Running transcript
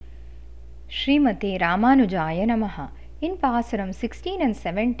Srimati Ramanujaya Namaha. In Pasaram 16 and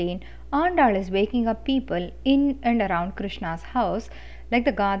 17, Andal is waking up people in and around Krishna's house, like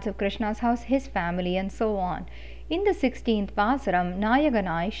the gods of Krishna's house, his family, and so on. In the 16th Pasaram,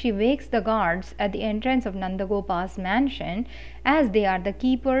 Nayaganai, she wakes the guards at the entrance of Nandagopal's mansion, as they are the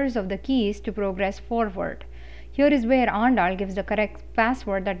keepers of the keys to progress forward. Here is where Andal gives the correct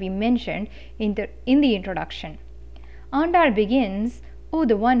password that we mentioned in the introduction. Andal begins, "O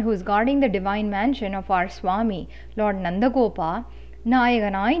the one who is guarding the divine mansion of our Swami, Lord Nandagopa,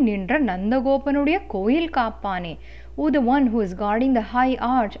 Nayaganai Nindra Nandagopanudiya Koyil Kappane, O the one who is guarding the high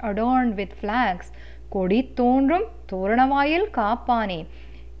arch adorned with flags, Kodi Thondrum Thoranavayil Kappane.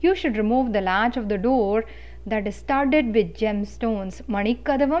 You should remove the latch of the door that is studded with gemstones.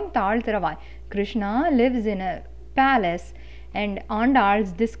 Manikadavam Taltiravai." Krishna lives in a palace, and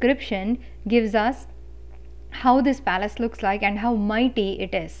Andal's description gives us how this palace looks like and how mighty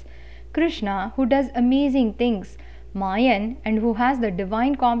it is. Krishna, who does amazing things, Mayan, and who has the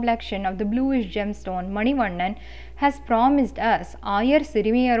divine complexion of the bluish gemstone Manivannan, has promised us, Ayar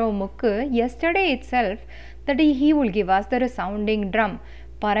Sirimiyaro Mukku, yesterday itself, that he will give us the resounding drum.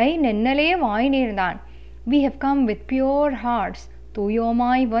 Parai Nennale Vainirdan. We have come with pure hearts,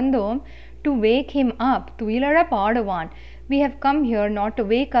 Tuyomai Vandom, to wake him up, Tuilara Padavan. We have come here not to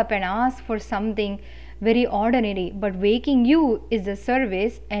wake up and ask for something very ordinary, but waking you is the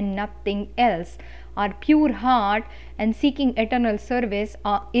service and nothing else. Our pure heart and seeking eternal service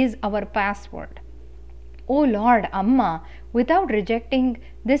is our password. O Lord Amma, without rejecting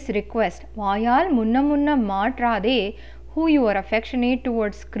this request, Vayal Munna Munna Matrade, who you are affectionate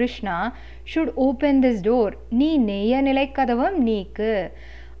towards Krishna, should open this door. Nee neya nilaikadavam neeku.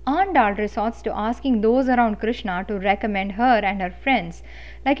 Andal resorts to asking those around Krishna to recommend her and her friends.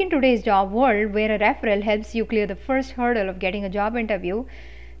 Like in today's job world, where a referral helps you clear the first hurdle of getting a job interview,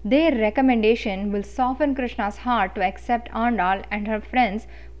 their recommendation will soften Krishna's heart to accept Andal and her friends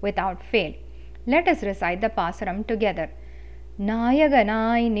without fail. Let us recite the Pasaram together.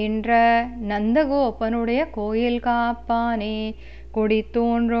 Nayaganai Nindra Nandagopanudiya Koyil Kappane,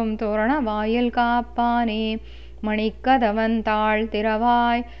 Kodithondrum Thoranavayil Kappane, Manikadavan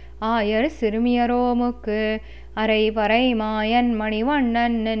Taltiravai, Ayar Sirimiyaro Mukku, Arai Parai Mayan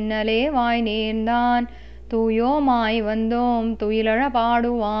Manivannan Nennale Vainirdan, Tuyomai Vandom Tuilara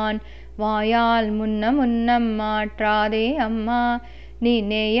Paduvan, Vayal Munna Munnam Matrade Amma, Ni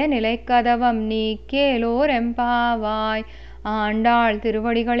Neya Nilaikadavam Ni Kelor Empavai, Andal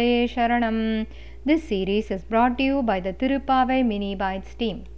Tiruvadigalе Sharanam. This series is brought to you by the Tirupavai Mini Bytes team.